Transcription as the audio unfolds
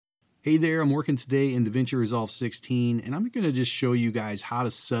Hey there, I'm working today in Davinci Resolve 16, and I'm going to just show you guys how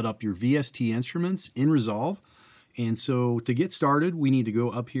to set up your VST instruments in Resolve. And so to get started, we need to go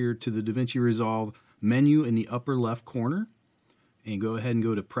up here to the Davinci Resolve menu in the upper left corner and go ahead and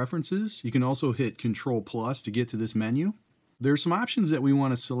go to Preferences. You can also hit Control Plus to get to this menu. There's some options that we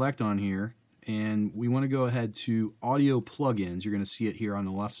want to select on here, and we want to go ahead to Audio Plugins. You're going to see it here on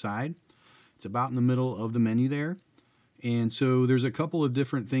the left side. It's about in the middle of the menu there. And so there's a couple of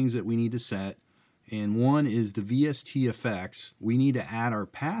different things that we need to set, and one is the VST effects. We need to add our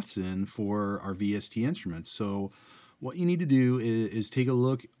paths in for our VST instruments. So what you need to do is take a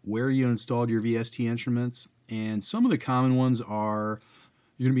look where you installed your VST instruments, and some of the common ones are,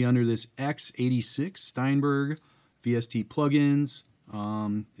 you're going to be under this X86 Steinberg VST plugins.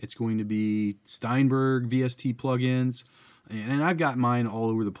 It's going to be Steinberg VST plugins, and I've got mine all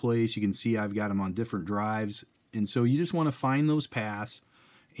over the place. You can see I've got them on different drives. And so you just want to find those paths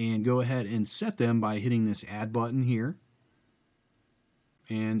and go ahead and set them by hitting this add button here.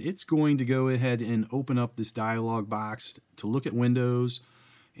 And it's going to go ahead and open up this dialog box to look at windows,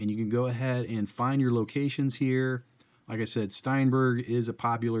 and you can go ahead and find your locations here. Like I said, Steinberg is a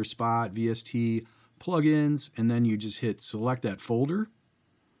popular spot, VST plugins, and then you just hit select that folder.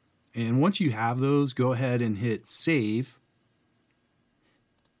 And once you have those, go ahead and hit save.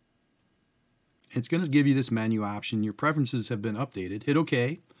 It's going to give you this menu option. Your preferences have been updated. Hit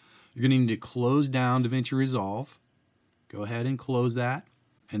OK. You're going to need to close down Davinci Resolve. Go ahead and close that,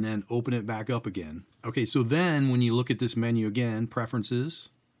 and then open it back up again. Okay, so then when you look at this menu again, Preferences,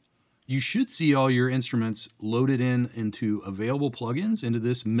 you should see all your instruments loaded into available plugins into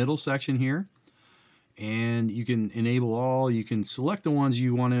this middle section here. And you can enable all. You can select the ones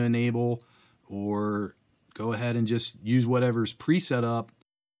you want to enable, or go ahead and just use whatever's preset up.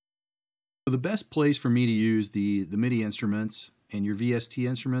 The best place for me to use the MIDI instruments and your VST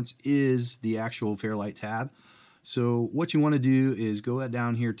instruments is the actual Fairlight tab. So what you want to do is go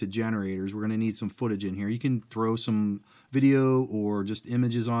down here to generators. We're going to need some footage in here. You can throw some video or just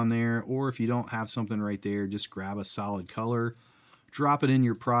images on there, or if you don't have something right there, just grab a solid color, drop it in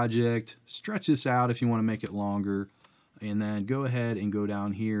your project, stretch this out if you want to make it longer, and then go ahead and go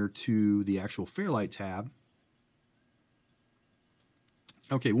down here to the actual Fairlight tab.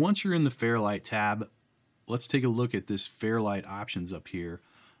 Okay, once you're in the Fairlight tab, let's take a look at this Fairlight options up here.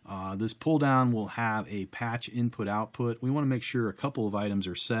 This pull down will have a patch input output. We want to make sure a couple of items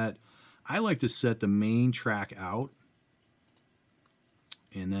are set. I like to set the main track out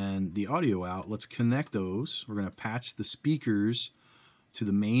and then the audio out. Let's connect those. We're going to patch the speakers to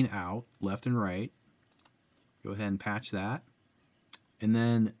the main out, left and right. Go ahead and patch that. And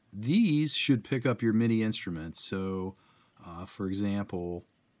then these should pick up your MIDI instruments. So for example,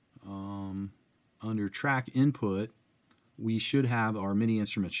 under track input, we should have our MIDI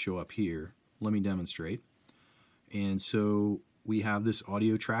instruments show up here. Let me demonstrate. And so we have this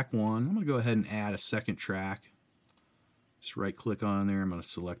audio track 1. I'm going to go ahead and add a second track. Just right click on there. I'm going to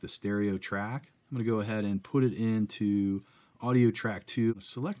select the stereo track. I'm going to go ahead and put it into audio track 2.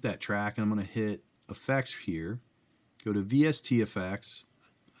 Select that track, and I'm going to hit effects here. Go to VST effects,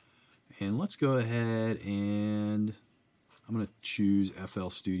 and let's go ahead and I'm going to choose FL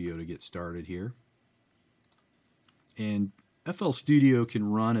Studio to get started here. And FL Studio can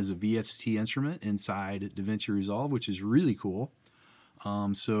run as a VST instrument inside Davinci Resolve, which is really cool.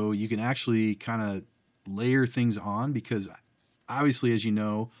 So you can actually kind of layer things on, because obviously, as you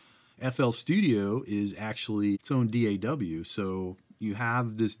know, FL Studio is actually its own DAW. So you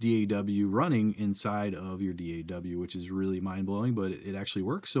have this DAW running inside of your DAW, which is really mind-blowing, but it actually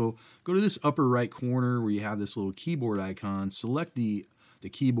works. So go to this upper right corner where you have this little keyboard icon, select the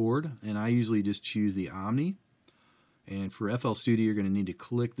keyboard, and I usually just choose the Omni. And for FL Studio, you're going to need to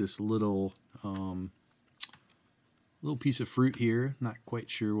click this little piece of fruit here. Not quite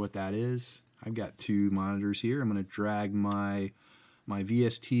sure what that is. I've got 2 monitors here. I'm going to drag my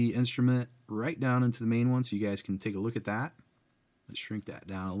VST instrument right down into the main one so you guys can take a look at that. Let's shrink that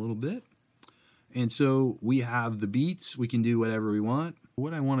down a little bit. And so we have the beats. We can do whatever we want.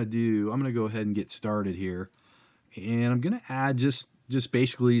 What I want to do, I'm going to go ahead and get started here. And I'm going to add just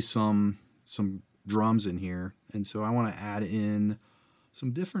basically some drums in here. And so I want to add in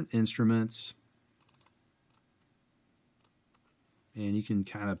some different instruments. And you can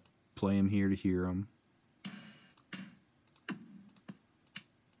kind of play them here to hear them.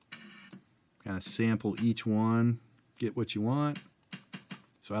 Kind of sample each one, get what you want.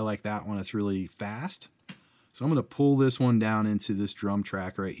 So I like that one. It's really fast. So I'm going to pull this one down into this drum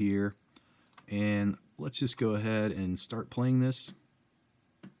track right here. And let's just go ahead and start playing this.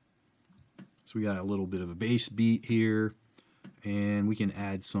 So we got a little bit of a bass beat here. And we can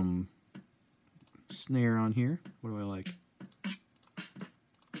add some snare on here. What do I like?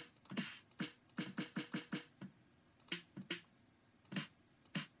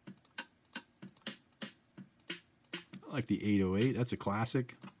 I like the 808. That's a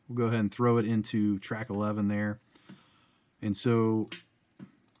classic. We'll go ahead and throw it into track 11 there. And so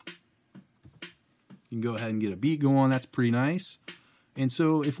you can go ahead and get a beat going. That's pretty nice. And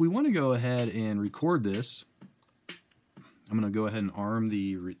so if we want to go ahead and record this, I'm going to go ahead and arm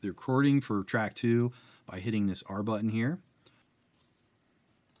the recording for track 2 by hitting this R button here.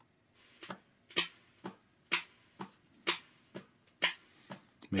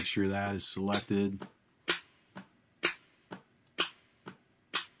 Make sure that is selected.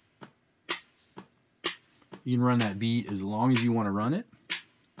 You can run that beat as long as you want to run it.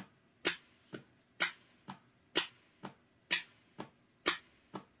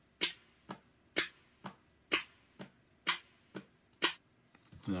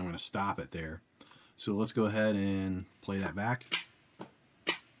 And I'm going to stop it there. So let's go ahead and play that back.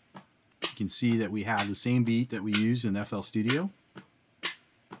 You can see that we have the same beat that we used in FL Studio.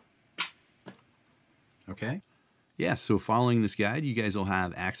 Okay. Yeah, so following this guide, you guys will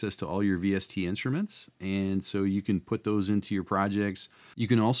have access to all your VST instruments, and so you can put those into your projects. You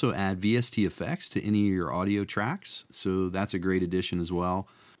can also add VST effects to any of your audio tracks, so that's a great addition as well.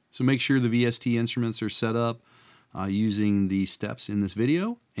 So make sure the VST instruments are set up using the steps in this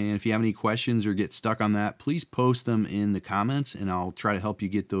video, and if you have any questions or get stuck on that, please post them in the comments, and I'll try to help you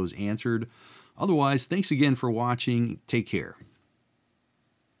get those answered. Otherwise, thanks again for watching. Take care.